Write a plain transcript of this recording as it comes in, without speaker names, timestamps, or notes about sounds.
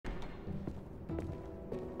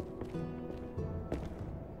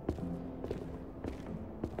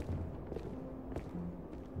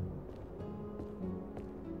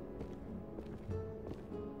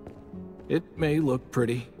It may look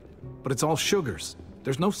pretty, but it's all sugars.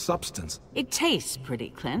 There's no substance. It tastes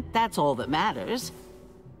pretty, Clint. That's all that matters.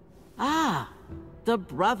 Ah, the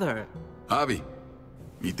brother. Javi,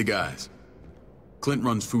 meet the guys. Clint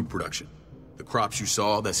runs food production. The crops you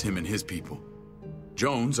saw, that's him and his people.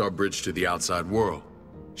 Joan's our bridge to the outside world.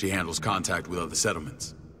 She handles contact with other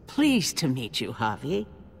settlements. Pleased to meet you, Javi.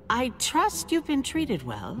 I trust you've been treated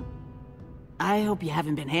well. I hope you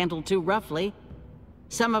haven't been handled too roughly.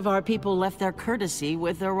 Some of our people left their courtesy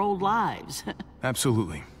with their old lives.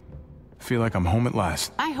 Absolutely. Feel like I'm home at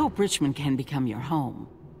last. I hope Richmond can become your home.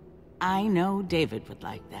 I know David would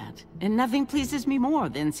like that, and nothing pleases me more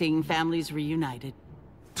than seeing families reunited.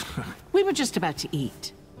 We were just about to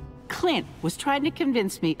eat. Clint was trying to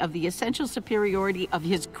convince me of the essential superiority of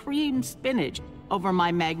his creamed spinach over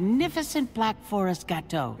my magnificent Black Forest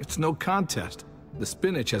gâteau. It's no contest. The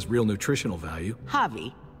spinach has real nutritional value.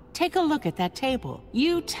 Javi, take a look at that table.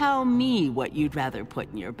 You tell me what you'd rather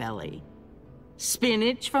put in your belly.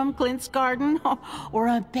 Spinach from Clint's garden, or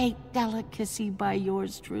a baked delicacy by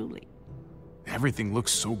yours truly? Everything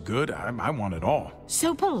looks so good, I want it all.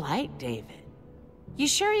 So polite, David. You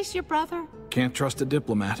sure he's your brother? Can't trust a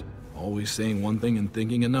diplomat. Always saying one thing and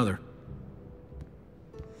thinking another.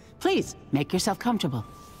 Please, make yourself comfortable.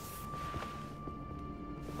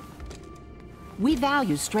 We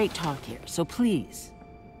value straight talk here, so please,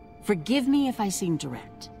 forgive me if I seem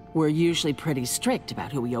direct. We're usually pretty strict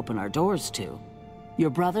about who we open our doors to. Your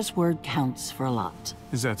brother's word counts for a lot.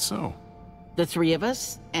 Is that so? The three of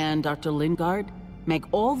us, and Dr. Lingard, make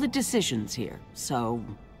all the decisions here, so,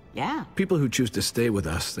 yeah. People who choose to stay with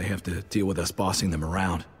us, they have to deal with us bossing them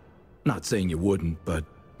around. Not saying you wouldn't, but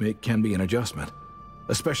it can be an adjustment.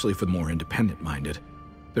 Especially for the more independent-minded.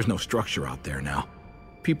 There's no structure out there now.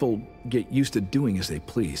 People get used to doing as they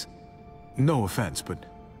please. No offense, but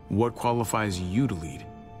what qualifies you to lead?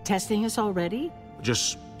 Testing us already?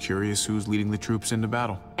 Just curious who's leading the troops into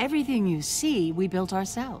battle. Everything you see, we built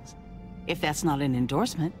ourselves. If that's not an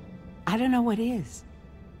endorsement, I don't know what is.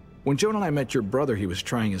 When Joan and I met your brother, he was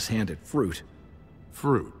trying his hand at fruit.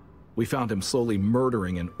 Fruit? We found him slowly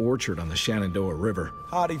murdering an orchard on the Shenandoah River.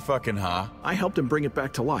 Howdy fucking ha. I helped him bring it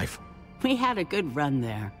back to life. We had a good run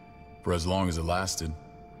there. For as long as it lasted.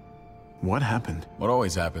 What happened? What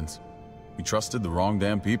always happens. We trusted the wrong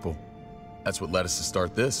damn people. That's what led us to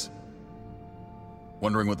start this.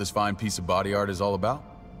 Wondering what this fine piece of body art is all about?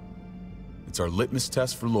 It's our litmus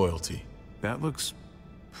test for loyalty. That looks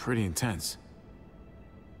pretty intense.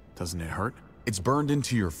 Doesn't it hurt? It's burned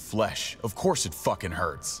into your flesh. Of course it fucking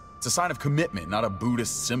hurts. It's a sign of commitment, not a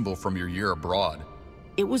Buddhist symbol from your year abroad.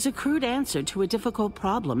 It was a crude answer to a difficult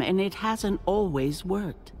problem, and it hasn't always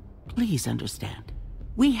worked. Please understand.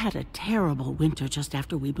 We had a terrible winter just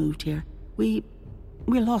after we moved here. We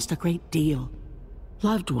lost a great deal.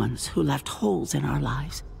 Loved ones who left holes in our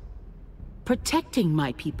lives. Protecting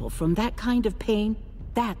my people from that kind of pain,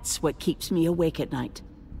 that's what keeps me awake at night.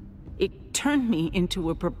 It turned me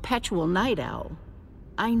into a perpetual night owl.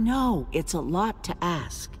 I know it's a lot to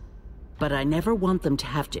ask, but I never want them to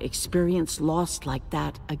have to experience loss like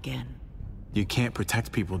that again. You can't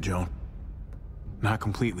protect people, Joan. Not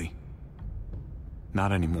completely.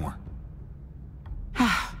 Not anymore.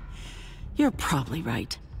 You're probably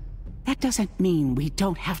right. That doesn't mean we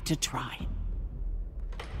don't have to try.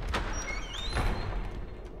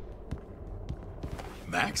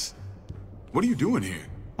 Max? What are you doing here?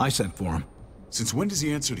 I sent for him. Since when does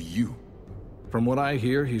he answer to you? From what I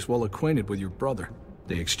hear, he's well acquainted with your brother.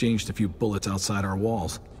 They exchanged a few bullets outside our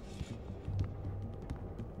walls.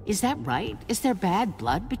 Is that right? Is there bad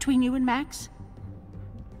blood between you and Max?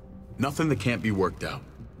 Nothing that can't be worked out.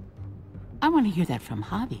 I want to hear that from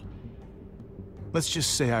Javi. Let's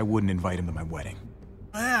just say I wouldn't invite him to my wedding.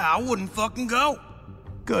 Yeah, I wouldn't fucking go.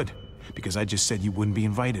 Good, because I just said you wouldn't be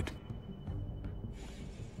invited.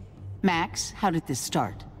 Max, how did this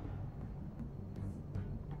start?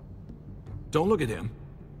 Don't look at him.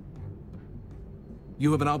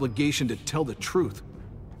 You have an obligation to tell the truth.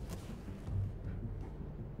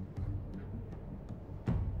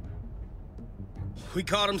 We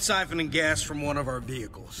caught him siphoning gas from one of our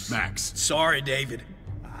vehicles. Max. Sorry, David.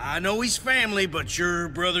 I know he's family, but your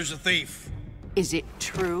brother's a thief. Is it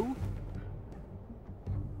true?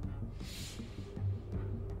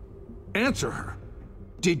 Answer her.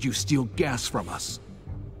 Did you steal gas from us?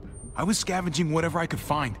 I was scavenging whatever I could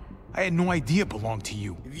find. I had no idea it belonged to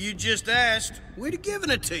you. If you just asked, we'd have given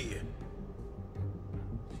it to you.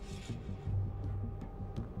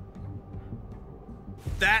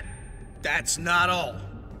 That's not all.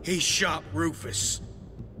 He shot Rufus.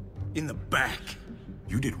 In the back.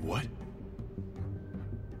 You did what?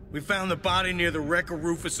 We found the body near the wreck of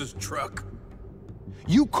Rufus's truck.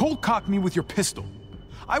 You cold-cocked me with your pistol.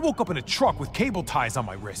 I woke up in a truck with cable ties on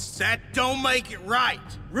my wrists. That don't make it right.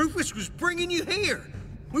 Rufus was bringing you here.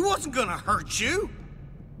 We wasn't gonna hurt you.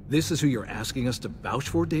 This is who you're asking us to vouch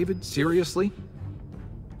for, David? Seriously?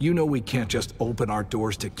 You know we can't just open our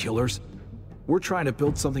doors to killers. We're trying to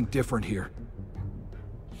build something different here.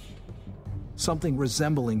 Something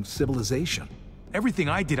resembling civilization. Everything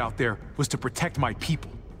I did out there was to protect my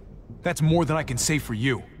people. That's more than I can say for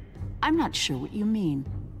you. I'm not sure what you mean.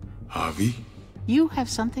 Javi? You have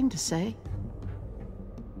something to say?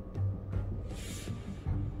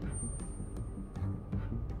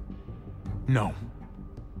 No.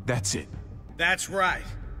 That's it. That's right.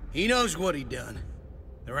 He knows what he done.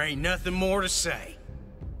 There ain't nothing more to say.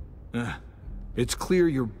 It's clear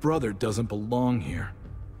your brother doesn't belong here.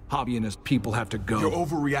 Javi and his people have to go. You're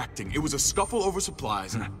overreacting. It was a scuffle over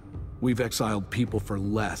supplies. We've exiled people for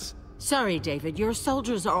less. Sorry, David. Your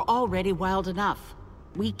soldiers are already wild enough.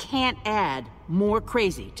 We can't add more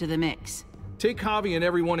crazy to the mix. Take Javi and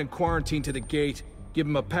everyone in quarantine to the gate. Give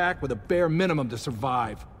them a pack with a bare minimum to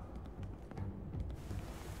survive.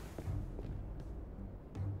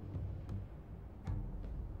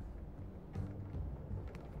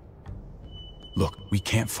 Look, we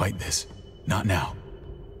can't fight this. Not now.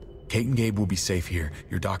 Kate and Gabe will be safe here,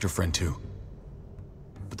 your doctor friend too.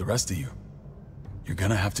 But the rest of you, you're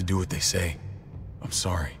gonna have to do what they say. I'm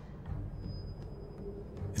sorry.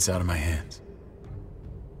 It's out of my hands.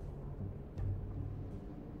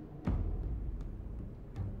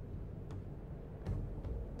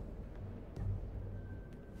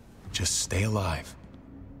 Just stay alive,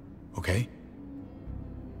 okay?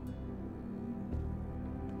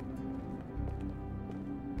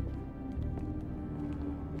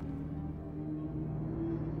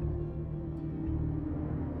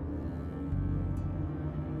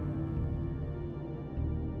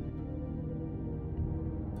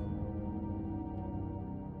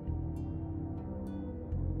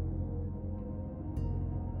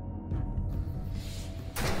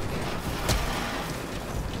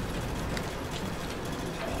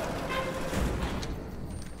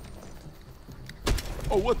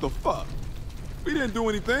 Oh, what the fuck? We didn't do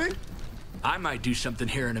anything. I might do something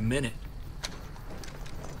here in a minute.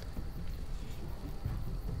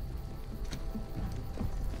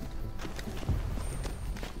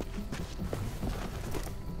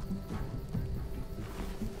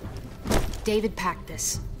 David packed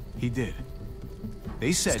this. He did.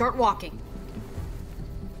 They said... Start walking.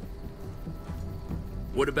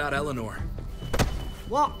 What about Eleanor?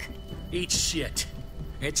 Walk. Eat shit.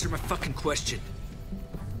 Answer my fucking question.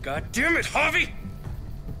 God damn it, Javi!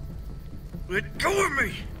 Let go of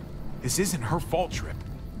me! This isn't her fault, Trip.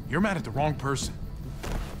 You're mad at the wrong person.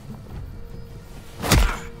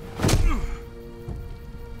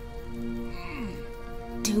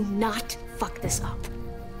 Do not fuck this up.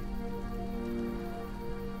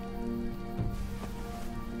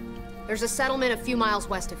 There's a settlement a few miles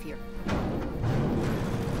west of here.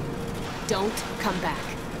 Don't come back.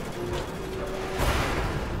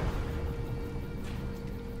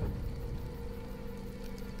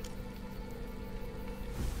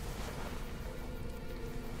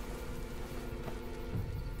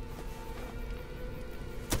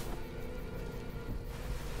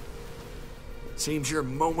 Seems your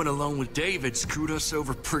moment alone with David screwed us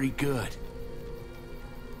over pretty good.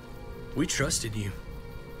 We trusted you.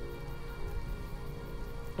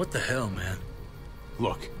 What the hell, man?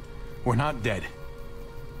 Look, we're not dead.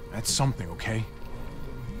 That's something, okay?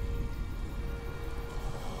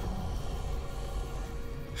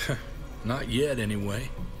 Not yet, anyway.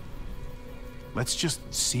 Let's just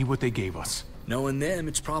see what they gave us. Knowing them,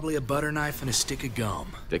 it's probably a butter knife and a stick of gum.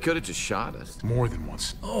 They could have just shot us. More than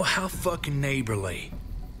once. Oh, how fucking neighborly.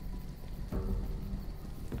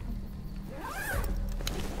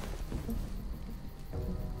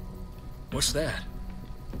 What's that?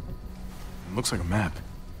 It looks like a map.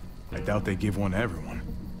 I doubt they give one to everyone.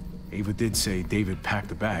 Ava did say David packed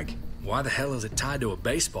the bag. Why the hell is it tied to a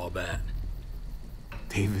baseball bat?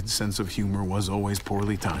 David's sense of humor was always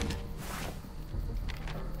poorly timed.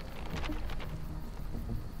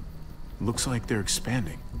 Looks like they're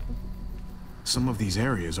expanding. Some of these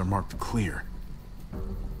areas are marked clear.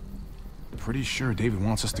 Pretty sure David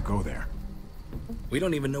wants us to go there. We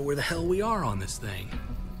don't even know where the hell we are on this thing.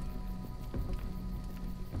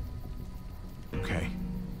 Okay.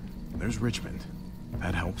 There's Richmond.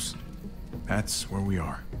 That helps. That's where we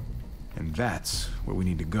are. And that's where we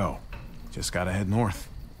need to go. Just gotta head north.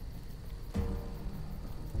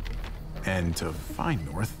 And to find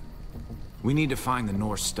north, We need to find the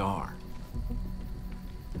North Star.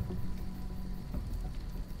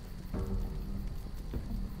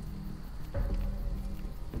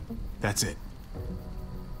 That's it.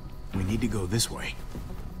 We need to go this way.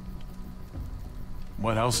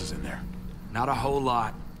 What else is in there? Not a whole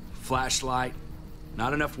lot. Flashlight,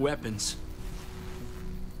 not enough weapons.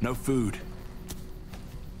 No food.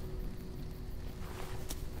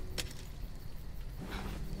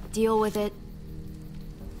 Deal with it.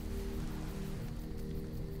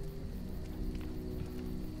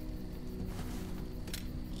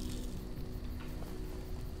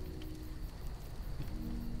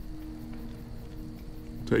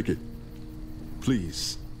 Take it.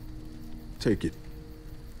 Please. Take it.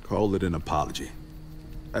 Call it an apology.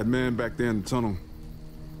 That man back there in the tunnel,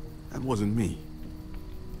 that wasn't me.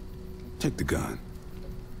 Take the gun.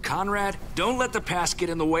 Conrad, don't let the past get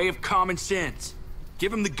in the way of common sense.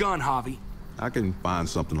 Give him the gun, Javi. I can find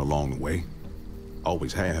something along the way.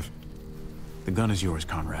 Always have. The gun is yours,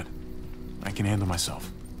 Conrad. I can handle myself.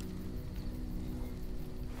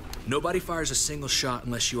 Nobody fires a single shot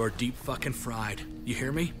unless you are deep fucking fried. You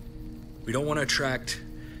hear me? We don't want to attract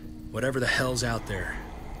whatever the hell's out there.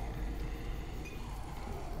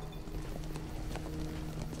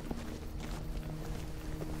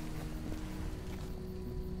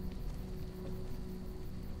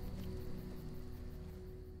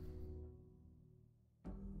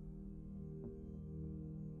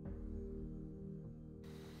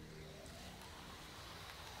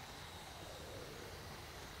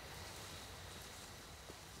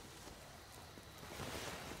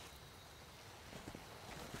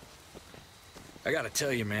 I gotta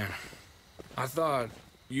tell you, man, I thought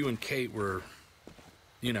you and Kate were,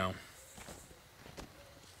 you know...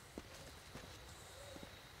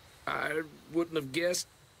 I wouldn't have guessed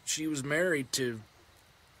she was married to...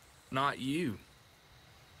 not you.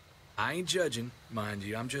 I ain't judging, mind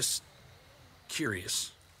you, I'm just...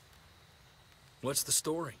 curious. What's the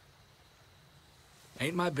story?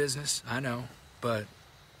 Ain't my business, I know, but...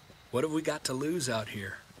 what have we got to lose out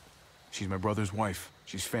here? She's my brother's wife.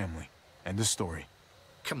 She's family. End of story.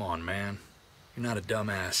 Come on, man. You're not a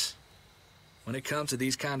dumbass. When it comes to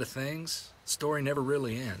these kind of things, the story never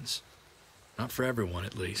really ends. Not for everyone,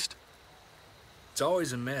 at least. It's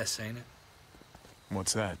always a mess, ain't it?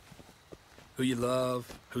 What's that? Who you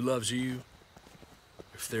love, who loves you,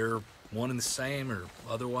 if they're one and the same or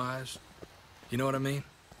otherwise. You know what I mean?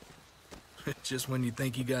 Just when you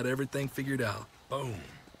think you got everything figured out, boom,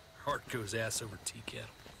 heart goes ass over tea kettle.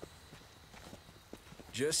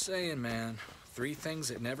 Just saying, man. 3 things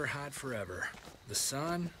that never hide forever. The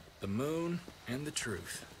sun, the moon, and the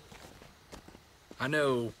truth. I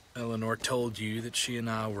know Eleanor told you that she and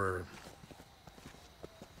I were...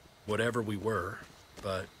 whatever we were,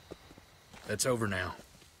 but that's over now.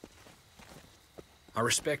 I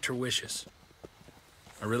respect her wishes.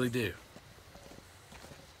 I really do.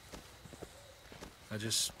 I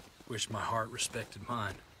just wish my heart respected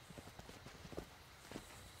mine.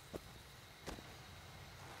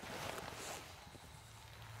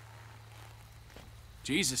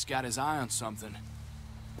 Jesus got his eye on something.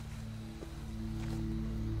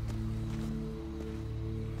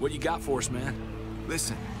 What you got for us, man?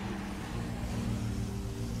 Listen.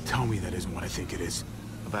 Tell me that isn't what I think it is.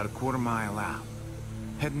 About a quarter mile out.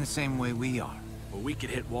 Heading the same way we are. Well, we could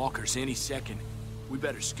hit walkers any second. We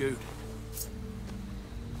better scoot.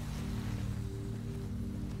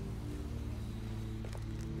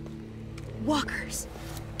 Walkers.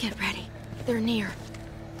 Get ready. They're near.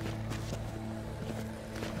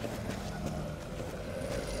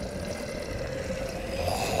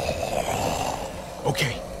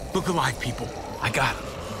 Okay, look alive, people. I got him.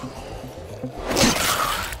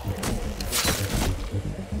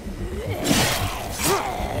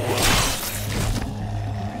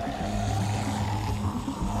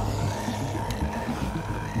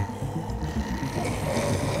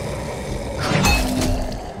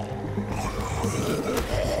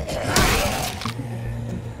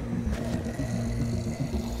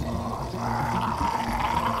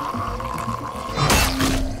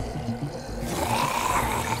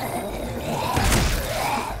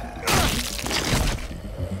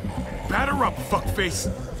 Fuckface.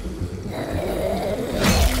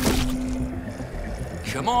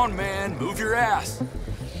 Come on, man. Move your ass.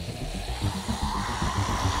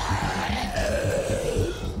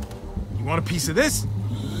 You want a piece of this?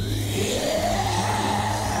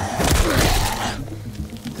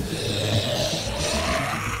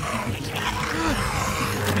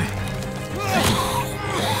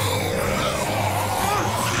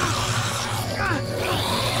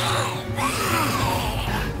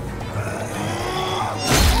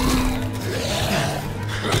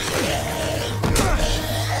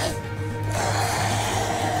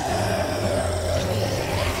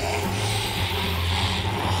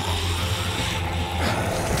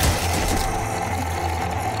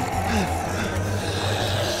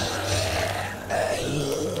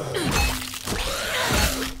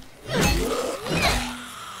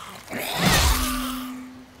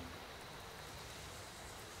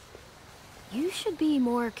 You should be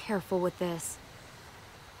more careful with this.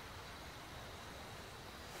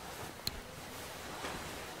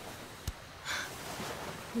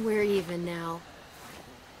 We're even now.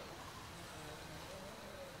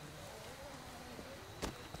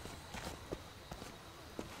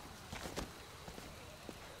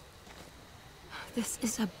 This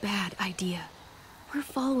is a bad idea. We're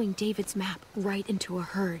following David's map right into a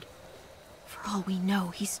herd. For all we know,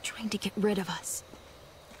 he's trying to get rid of us.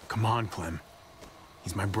 Come on, Clem.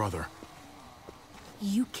 He's my brother.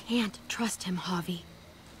 You can't trust him, Javi.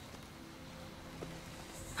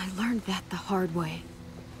 I learned that the hard way.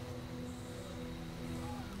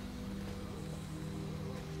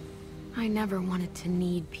 I never wanted to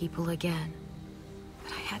need people again,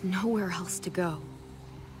 but I had nowhere else to go.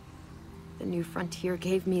 The New Frontier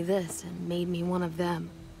gave me this and made me one of them.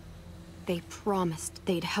 They promised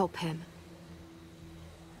they'd help him.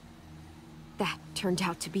 That turned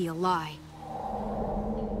out to be a lie.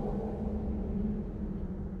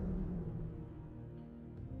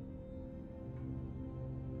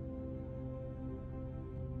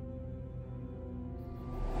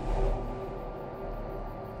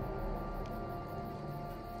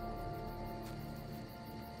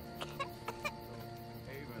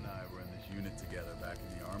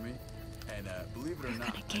 We're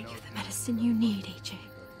gonna get you the medicine you need, AJ.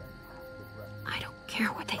 I don't care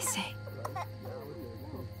what they say.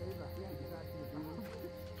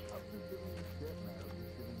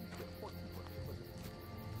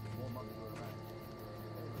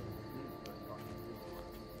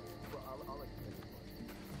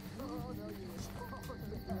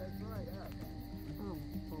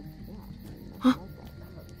 Huh?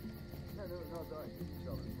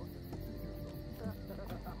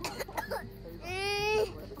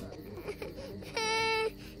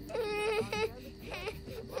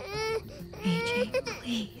 AJ,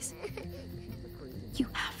 please. You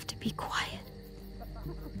have to be quiet.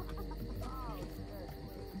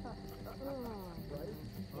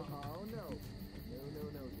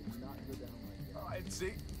 Alright,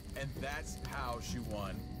 see? And that's how she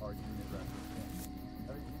won our unit record.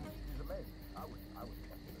 I mean, she's amazing. I would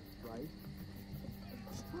right?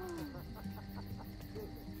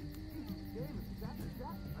 David, Jack,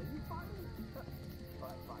 are you fighting?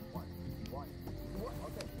 Alright, fine, one.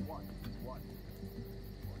 Okay, one.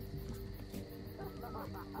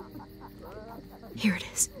 Here it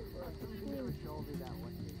is.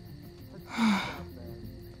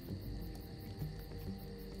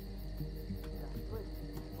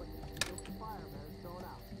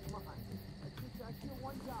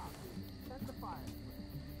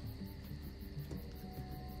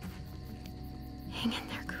 Hang in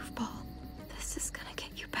there, goofball. This is gonna get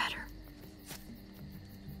you better.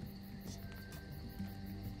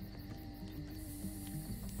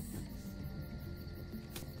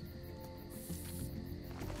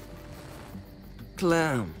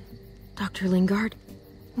 Clem. Dr. Lingard,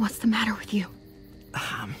 what's the matter with you?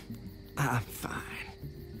 I'm fine.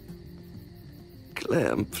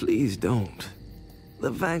 Clem, please don't.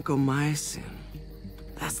 The vancomycin,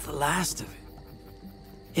 that's the last of it.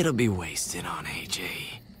 It'll be wasted on AJ.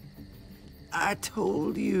 I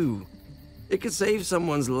told you, it could save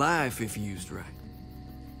someone's life if used right.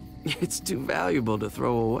 It's too valuable to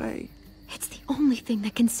throw away. It's the only thing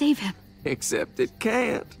that can save him. Except it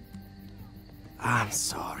can't. I'm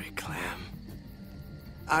sorry, Clem.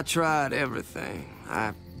 I tried everything.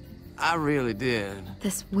 I really did.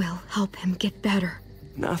 This will help him get better.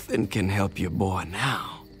 Nothing can help your boy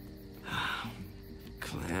now.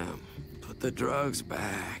 Clem, put the drugs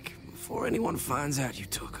back before anyone finds out you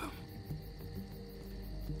took them.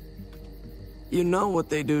 You know what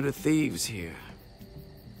they do to thieves here.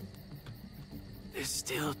 There's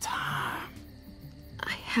still time.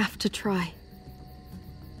 I have to try.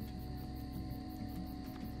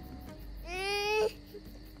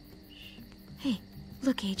 Hey,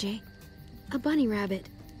 look, AJ. A bunny rabbit.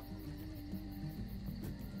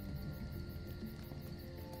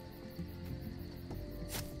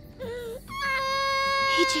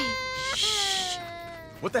 AJ, shh.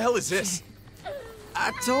 What the hell is this?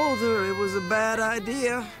 I told her it was a bad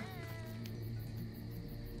idea.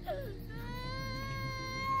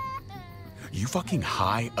 You fucking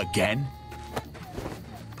high again?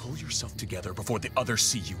 Pull yourself together before the others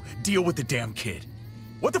see you. Deal with the damn kid.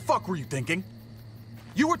 What the fuck were you thinking?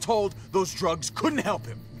 You were told those drugs couldn't help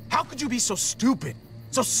him. How could you be so stupid?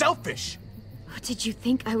 So selfish? Did you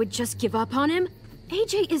think I would just give up on him?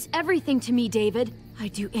 AJ is everything to me, David.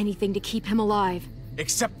 I'd do anything to keep him alive.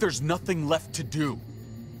 Except there's nothing left to do.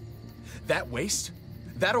 That waste?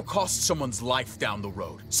 That'll cost someone's life down the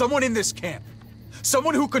road. Someone in this camp.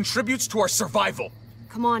 Someone who contributes to our survival.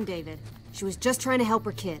 Come on, David. She was just trying to help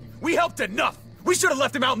her kid. We helped enough! We should have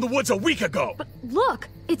left him out in the woods a week ago! But look,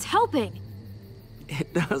 it's helping!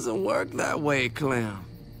 It doesn't work that way, Clem.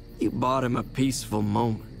 You bought him a peaceful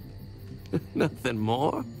moment. Nothing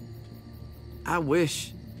more. I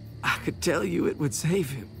wish I could tell you it would save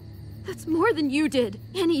him. That's more than you did,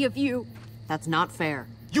 any of you. That's not fair.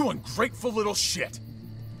 You ungrateful little shit!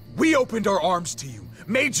 We opened our arms to you,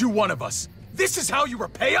 made you one of us. This is how you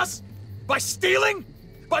repay us? By stealing?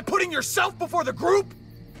 By putting yourself before the group?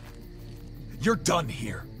 You're done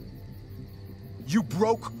here. You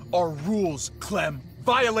broke our rules, Clem.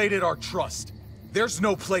 Violated our trust. There's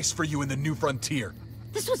no place for you in the new frontier.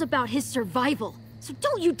 This was about his survival, so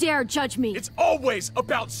don't you dare judge me. It's always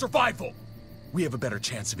about survival. We have a better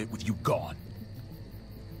chance of it with you gone.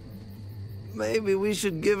 Maybe we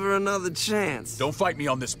should give her another chance. Don't fight me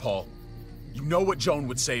on this, Paul. You know what Joan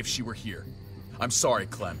would say if she were here. I'm sorry,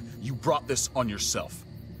 Clem. You brought this on yourself.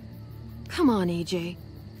 Come on, AJ.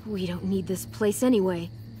 We don't need this place anyway.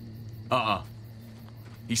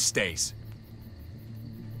 He stays.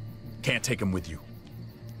 Can't take him with you.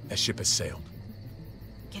 That ship has sailed.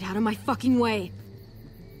 Get out of my fucking way.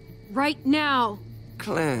 Right now.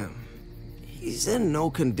 Clem, he's in no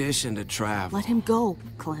condition to travel. Let him go,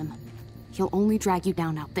 Clem. He'll only drag you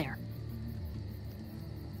down out there.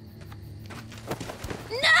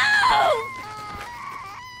 No!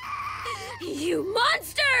 You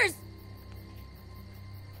monsters!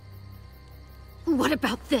 What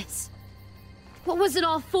about this? What was it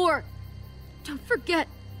all for? Don't forget,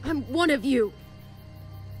 I'm one of you.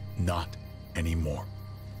 Not anymore.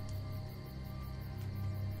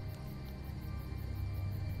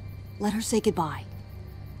 Let her say goodbye.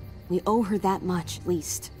 We owe her that much, at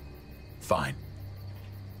least. Fine.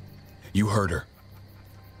 You heard her.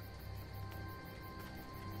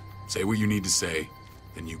 Say what you need to say,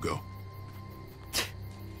 then you go.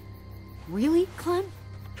 Really, Clem?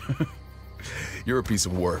 You're a piece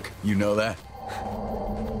of work. You know that?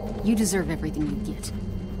 You deserve everything you get.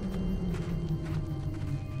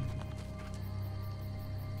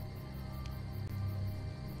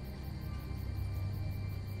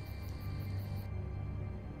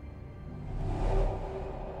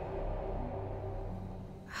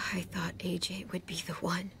 I thought AJ would be the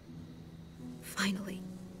one. Finally.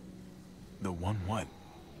 The one what?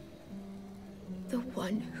 The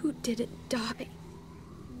one who didn't die.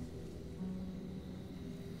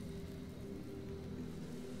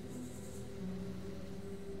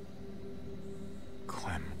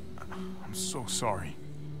 Clem, I'm so sorry.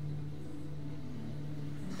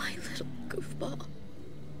 My little goofball.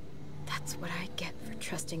 That's what I get for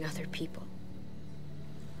trusting other people.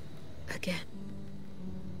 Again.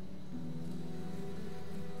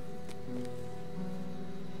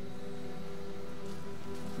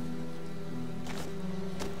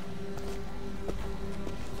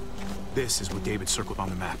 This is what David circled on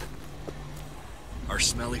the map. Our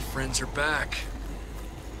smelly friends are back.